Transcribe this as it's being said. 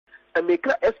and make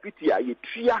a SPT a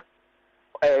tria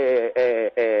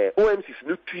OMCs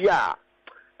no tria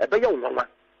a better one.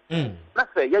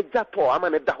 That's a yato, I'm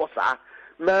an Dahosa,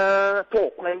 na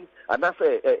talk, and that's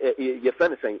your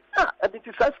friend saying, I think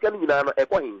it's asking in a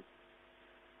coin.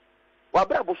 Well,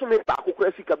 there was so many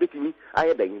crazy cabin I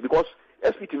had because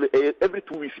SPT every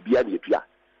 2 weeks be an EPA.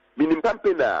 Meaning,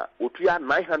 Pampena would tria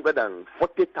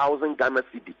 940,000 Ghana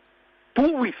cedi.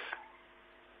 2 weeks.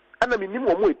 And I mean,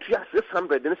 minimum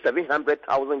 600 and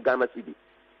 700,000 Ghana cedi.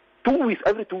 2 weeks,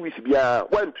 every 2 weeks, be a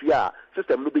 1 tria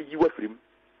system will be US free.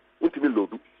 Ultimate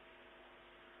load.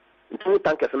 Two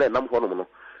tankers and a number of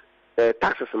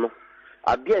taxes. No,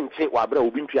 at the end, change what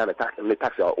will be and the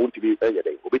tax are own to be a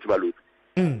day, obey my load.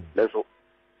 That's all.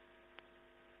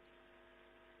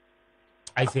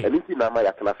 I say. Anything my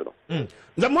international.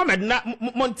 The moment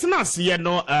Montanas,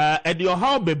 at your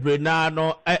how be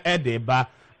no edeba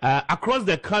across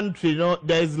the country,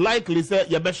 there is likely say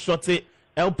you best short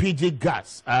LPG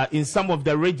gas in some of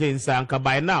the regions and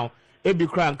by now ebi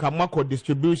kran kamako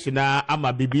distribution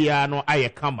ama bibia no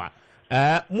ayekama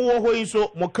mo ho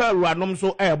so mo karu anom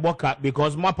so boka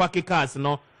because mo park cars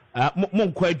no mo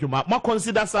nkwa adwuma mo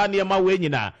consider sa ne ma we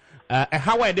nyina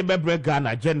how I dey bebre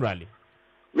Ghana generally.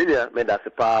 Media me da se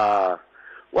pa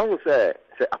one say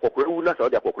akokora wu na so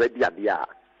de akokora di ade a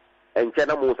enche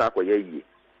na mo sa akoye yi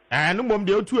no mom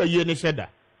de otu aye ne sheda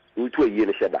otu aye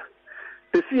ne sheda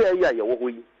se si aye ya wo ho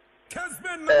yi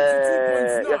Kessben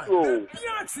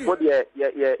 92.9 what ya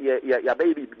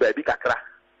baby kakra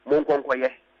mo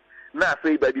nkonkoye na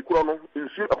afei baby kuro no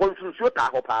nsu ta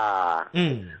ho pa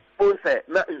on say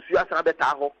na nsu asa beta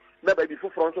ho na baby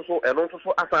foforo nso so eno nso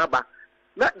so asa ba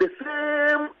na the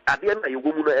same ade na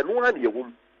yegomu no eno ha na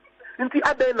yegom nti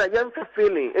ade na yen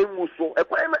feeling enwu so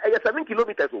ekwan na 7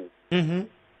 kilometers o 7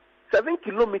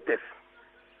 kilometers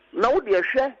na wo de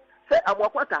hwe say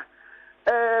amwakwata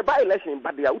by election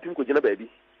but they are utim ko gina baby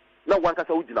na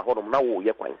wankasa ugina hodom na wo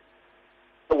ye kwan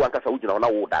na wankasa ugina na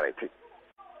wo direct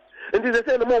nti they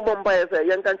say no mo mba say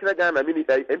yen kan kire Ghana mini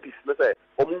MPs no say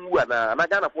omunwu na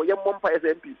Ghana for yen mo mpa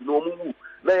say MPs no omunwu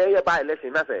na ye by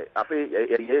election na say afi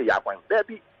ye ya kwan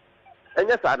baby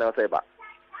enya sa na say ba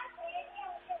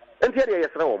nti ye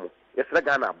yesra wo mo yesra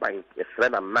Ghana ban yesra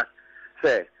na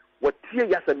say watie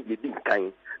yasam ye din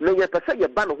kan na ye pese ye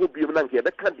ba no ho biom na nke ye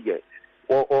be ka de ye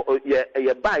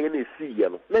buy na see ye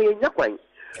no na ye nya kwan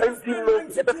enti no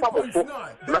ye be fa mo so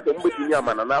na so mbetini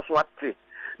amana na so ate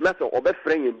na so obe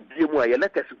frɛ ye biemu a ye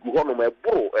letters gu ho no ma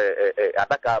boro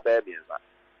adaka ba bi nsa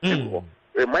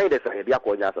remind us ye dia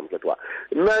ko nya asam keto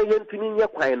na ye ntini nya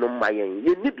kwan no ma ye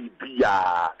ni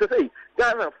bibia so say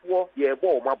Ghana fo ye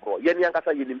bo o mabro ye ni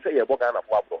ankasa ye nim say ye bo Ghana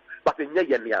fo abro but nya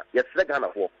ye nia ye sre Ghana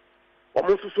fo o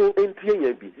mo so entie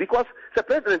ye bi because the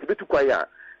president be to kwan ya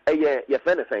ye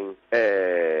friend saying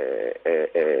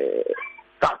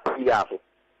ya so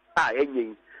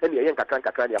enyin ene ye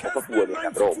nkakran ya kofofu wo ni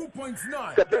abro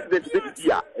the president be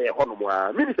dia honomo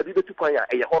a minister bi betu kwan ya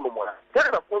honomo a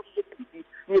Ghana for so bi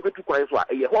ni betu kwan so a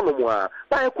honomo a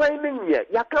ba kwan ni nye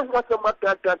ya ka ho asema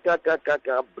ka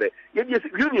bre ye di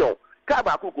union ka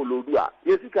ba ko lodu a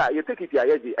ye sika ye take it ya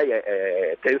ye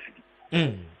 10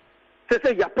 cedi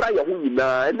say ya pra ya hu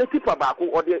nyina na tipa ba ko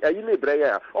ode ayi ne bre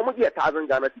ya o mo 1000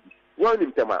 Ghana cedi one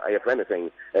nim tema your friend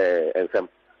saying ensem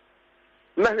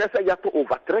na ya say ya to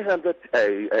over 300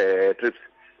 trips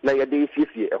na ya dey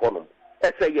siesie e honom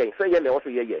say ye na o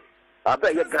say ye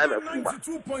aba ye Ghana fuba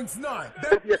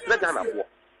 92.9 ye Ghana bo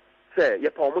say ye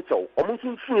pa o mo chow o mo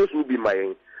sunsun so bi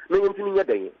mayen na yentini nya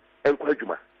den enkwa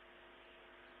adwuma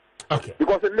okay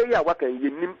because le ya waka ye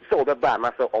nim say obeba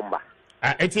na say omba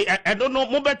I don't know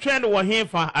mo be trend wo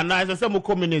hefa and I say mo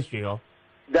ministry ho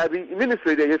that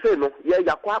ministry they say no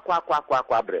ya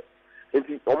kwa bre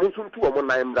enti omo nsuntu omo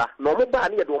nan mra na omo ba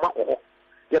na ye do makọ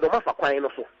ye do mafa kwan no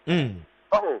so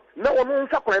na omo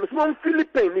nfa kwan no so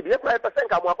Philippine ni bi e kwa percent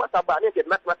ka mo akwata ba na ye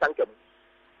na tanka mu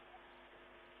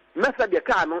na sa de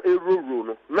ka no eruru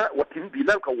no na wotim bi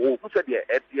na nka wo ku se de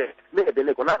na ye de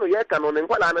ne ko na no ye ka no ne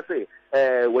nkwala na say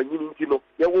wanyini nti no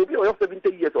ye wo bi o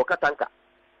 70 years o katanka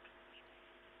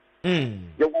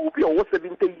ye wo bi o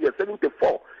 70 years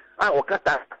 74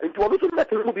 okata nti wono so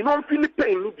metal mu bi no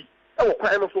Philippine ni bi e wo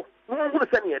kwan no so no ngunu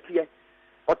se ne yete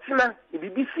otina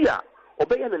BBC a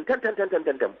obeye ne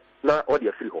ten na o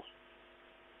de free ho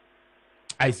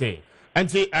I say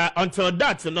until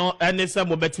that no any some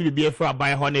mo beti bi efra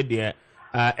buy honey there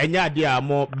enya ade a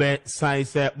mo be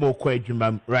science mo kwa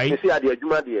adwuma right see ade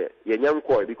adwuma de ye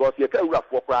nyanko because ye ka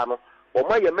wurafo kra no o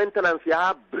ma ye maintenance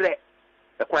ya bre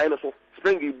e kwan no so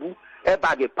spring ibu e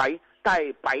bag pai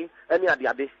tai pai any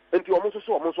ade enti omo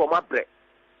so omo ma bre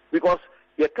because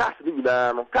ye cars ni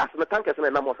nyina no cars na tankers na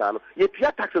na mo sa no ye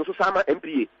tua tax so sama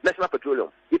MPA National Petroleum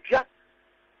ye tua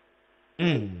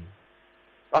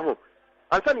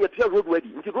ansa ye tua road worthy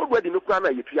nti road worthy no kura na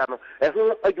ye tua no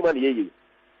ho adwuma na ye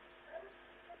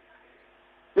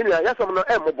ni ya som no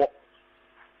mobo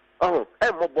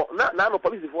mobo na no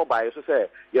police for buy so say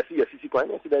yes kwan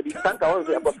yes that the tanker on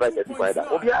say about price kwan da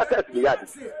obi aka si yard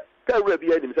ka wura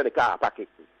bi ani say the car park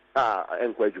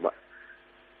enkwa adwuma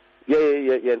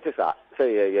ye ntesa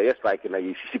say ye strike na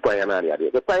ye sisi kwan na ya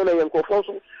de kwan na ye nkofo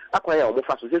so akwan ya o mo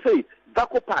fa so say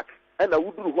Vaco Park and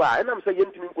wuduru ho a na am say ye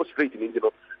ntimi nko straight ni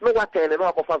no no wa ten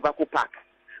na akofa Vaco Park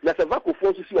na say Vaco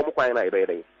fo so si o mo kwan na ebe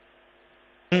den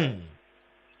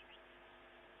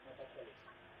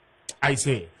I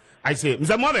say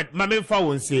Mr. Mohammed mame fa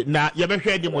won say na ye be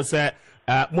hwe di mo say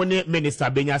mo ne minister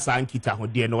Benya Sankita ho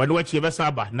de no we no wa chi be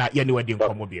sa ba na ye ne wadi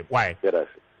nkomo bi why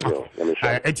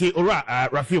eti ora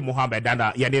Rafi Muhammad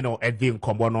ana ye ne no edi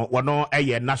nkomo no wono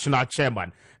eye national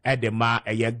chairman edema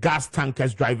eye gas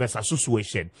tankers drivers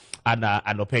association and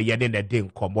anope ye ne edi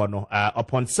nkomo no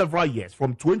upon several years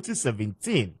from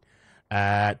 2017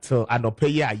 till anope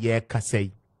ye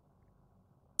kasei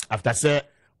after say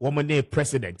woman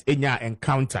president enya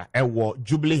encounter ewo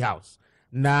Jubilee House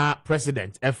na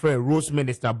president efre Rose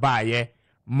Minister baye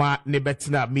ma ne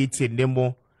betina meeting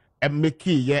nemo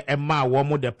emeki ye ema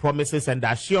womo the promises and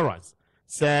assurance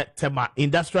say tema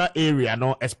industrial area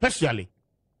no especially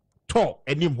to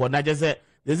enim ho na je say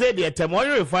they say the tema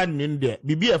oil refinery in there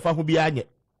bibi efa ho bi anye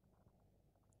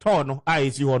to no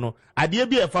isi ho no ade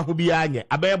bi efa ho bi anye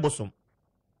abebosom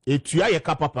etua ye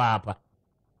kapapapa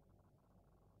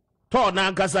to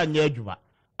na nkasa nya adwuma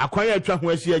akwan atwa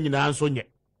ho asia nyina nso nye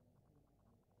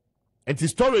enti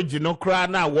storage no kra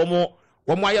na womo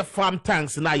aye farm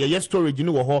tanks na ye storage ni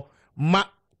wo ho ma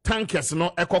tankers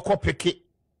no ekoko peke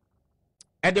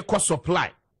e de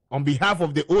supply on behalf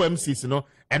of the OMCs no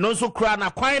and also kra na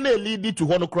kwan na lead to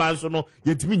ho no kra nso no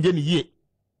yetimi nje ni ye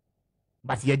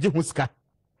but ye je ho ska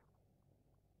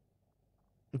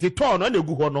enti to no na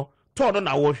egu ho no to no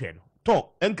na wo hwe no to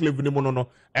enclave ni mu no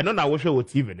eno na wo hwe wo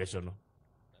TV de so no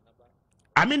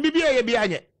amen bibia ye bia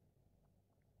anye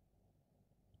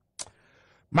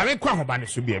mame kwa ho ba ne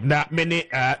so bia na mene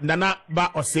nana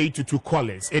ba osei tutu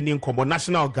Collins eni nkombo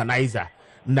national organizer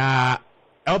na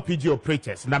LPG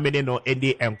operators na mene no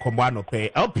eni enkombo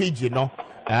anope LPG no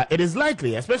it is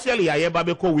likely especially aye ba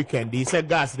be ko weekend he said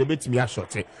gas they betimi a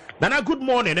short nana good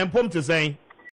morning and pom to say